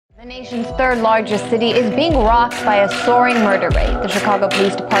The nation's third largest city is being rocked by a soaring murder rate. The Chicago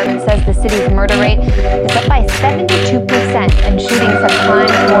Police Department says the city's murder rate is up by 72%, and shootings have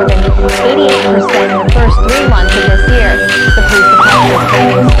climbed more than 88% in the first 3 months of this year. The police department is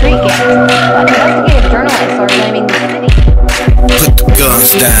blaming street gangs, but investigative journalists are blaming the city. Put the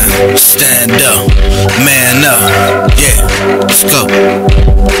guns down, stand up, man up, yeah, let's go.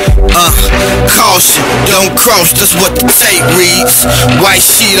 Caution, don't cross, that's what the tape reads. White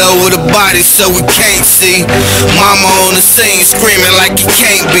sheet over the body so we can't see. Mama on the scene screaming like it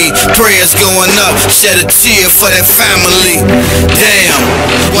can't be. Prayers going up, shed a tear for that family. Damn,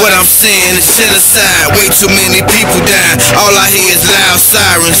 what I'm seeing is genocide. Way too many people dying. All I hear is loud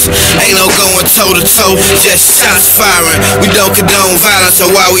sirens. Ain't no going toe to toe, just shots firing. We don't condone violence, so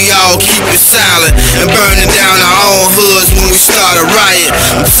why we all keep it silent and burning down our own hoods when we start a riot?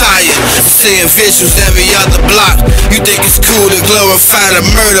 I'm tired of seeing visuals every other block. You think it's cool to glorify the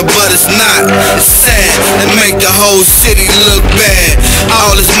murder, but it's not. It's sad to make the whole city look bad.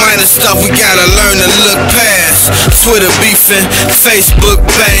 All this minor stuff we gotta learn to look past. Twitter beefing, Facebook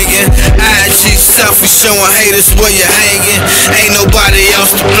banging, IG selfies showing haters where you're hanging. Ain't nobody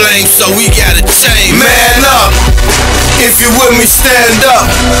else to blame, so we gotta change. Man up! If you with me, stand up.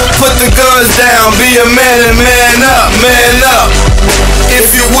 Put the guns down, be a man and man up, man up.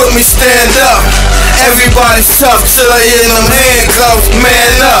 If you with me, stand up. Everybody's tough till they in them handcuffs,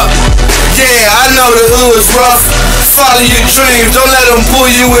 man up. Yeah, I know the hood's rough. Follow your dreams, don't let them pull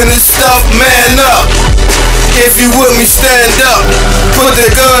you in this stuff, man up. If you with me, stand up. Put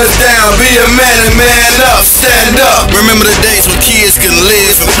the guns down, be a man and man up, stand up. Remember the days when kids can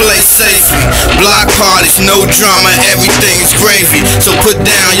live and play safely. Block parties, no drama, everything's gravy. So put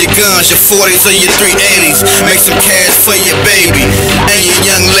down your guns, your 40s or your 380s. Make some cash for your baby and your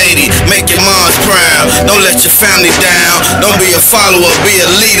young lady. Make your moms proud, don't let your family down. Don't be a follower, be a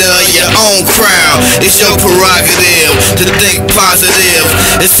leader of your own crowd. It's your prerogative to think positive.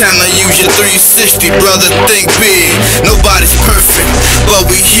 It's time to use your 360, brother, think big. Nobody's perfect, but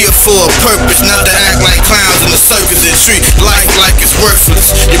we here for a purpose. Not to act like clowns in the circus and treat life like it's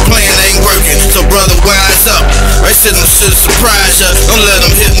worthless. Your plan ain't working, so brother, wise up. Racism should surprise ya, don't let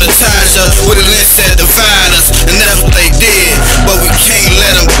them hypnotize ya. With a lens that divide us, and that's what they did. But we can't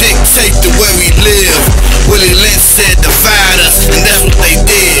let them dictate the way we live. Willie Lynch said divide us, and that's what they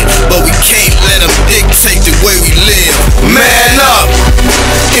did. But we can't let them dictate the way we live. Man up!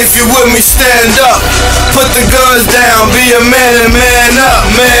 If you with me, stand up. Put the guns down, be a man and man up,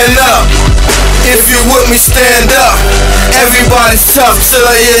 man up. If you with me, stand up. Everybody's tough till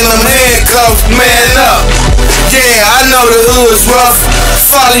they in them handcuffs, man up. Yeah, I know the hood's rough.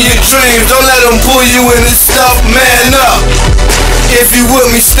 Follow your dreams, don't let them pull you in this stuff, man up. If you with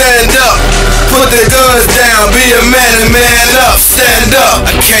me, stand up. Put the guns down, be a man and man up, stand up.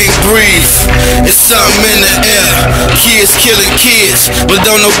 I can't breathe, it's something in the air. Kids killing kids, but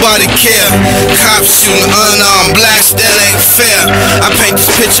don't nobody care. Cops shooting unarmed blacks, that ain't fair. I paint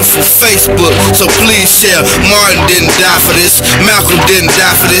this picture for Facebook, so please share. Martin didn't die for this, Malcolm didn't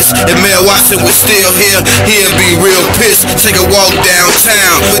die for this. If Mayor Watson was still here, he'd be real pissed. Take a walk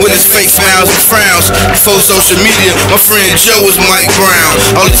downtown with his fake smiles and frowns. Before social media, my friend Joe was Mike Brown.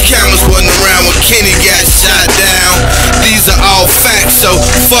 All these cameras wasn't around when Kenny got shot down. These are all facts, so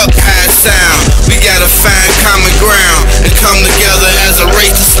fuck how it sound. We gotta find common ground and come together as a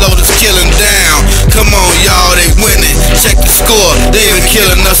race to slow this killing down. Come on y'all, they winning, check the score. They even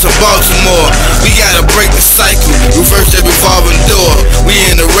killing us in Baltimore. We gotta break the cycle, reverse that revolving door. We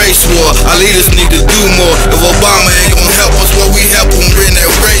in a race war, our leaders need to do more. If Obama ain't gonna help us, well we help him win that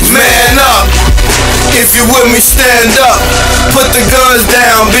race. Man up! If you with me, stand up. Put the guns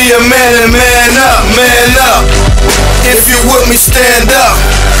down, be a man and man up, man up. If you with me, stand up.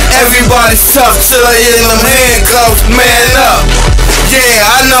 Everybody's tough till they in them handcuffs, man up. Yeah,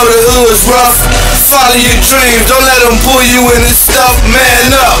 I know the hood's rough. Follow your dreams, don't let them pull you in this stuff,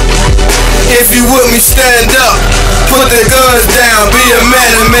 man up. If you with me, stand up. Put the guns down, be a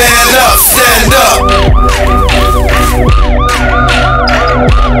man and man up, stand up.